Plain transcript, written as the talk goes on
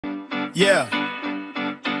Yeah.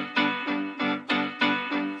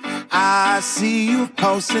 I see you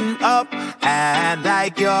posting up and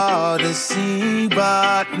like you're the scene,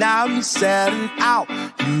 but now you're selling out.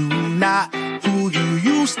 You not who you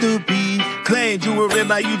used to be. Claimed you were in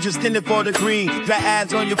my, you just in it for the green. Got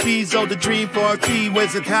ads on your feed, sold the dream for a fee.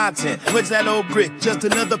 Where's the content? Where's that old brick? Just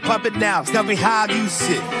another puppet now. Tell me how you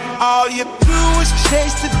sit. All you do is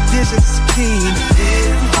chase the digits, clean.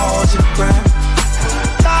 Didn't hold your breath.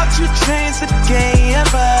 Thought you changed the game,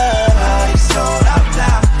 but you sold out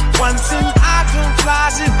now. Once in icon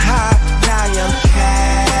closet high, now you're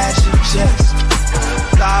cash and checks.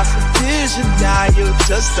 Lost the vision, now you're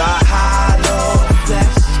just a hollow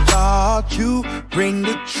flesh. Thought you bring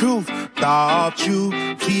the truth, thought you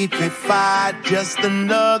keep it fired. Just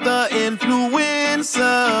another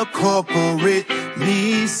influencer, corporate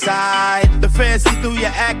me side. The fans see through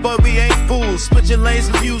your act, but we ain't fools. Switching lanes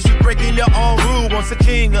and views, you breaking your own rule. Once a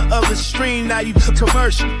king of the stream, now you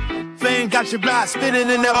commercial. Fame got your blood spinning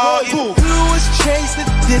in that whole pool. All you do is chase the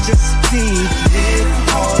digits, speed. Didn't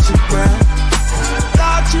hold your breath.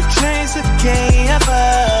 Thought you changed the game,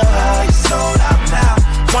 but you sold out now.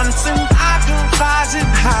 Once an icon closet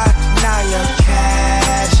high, now you're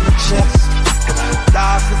cash and checks.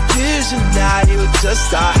 Lost the vision, now you're just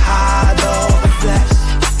a hollow flesh.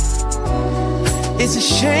 It's a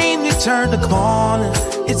shame you turned the corner.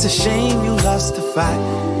 It's a shame you lost the fight.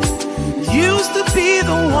 Used to be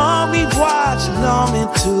the one we'd watch long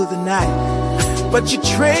into the night, but you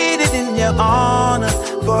traded in your honor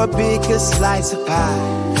for a bigger slice of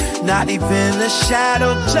pie. Not even a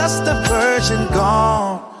shadow, just a version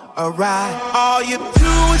gone awry. All you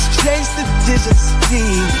do is chase the digits,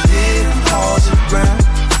 didn't hold your breath.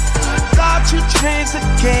 Thought you changed the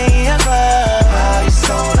game, but you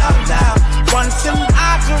sold out now. Once an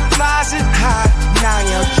icon closet high, now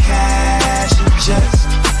you're cash and checks.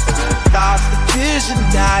 Lost the vision,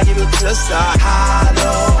 now you're just a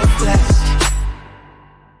hollow flesh.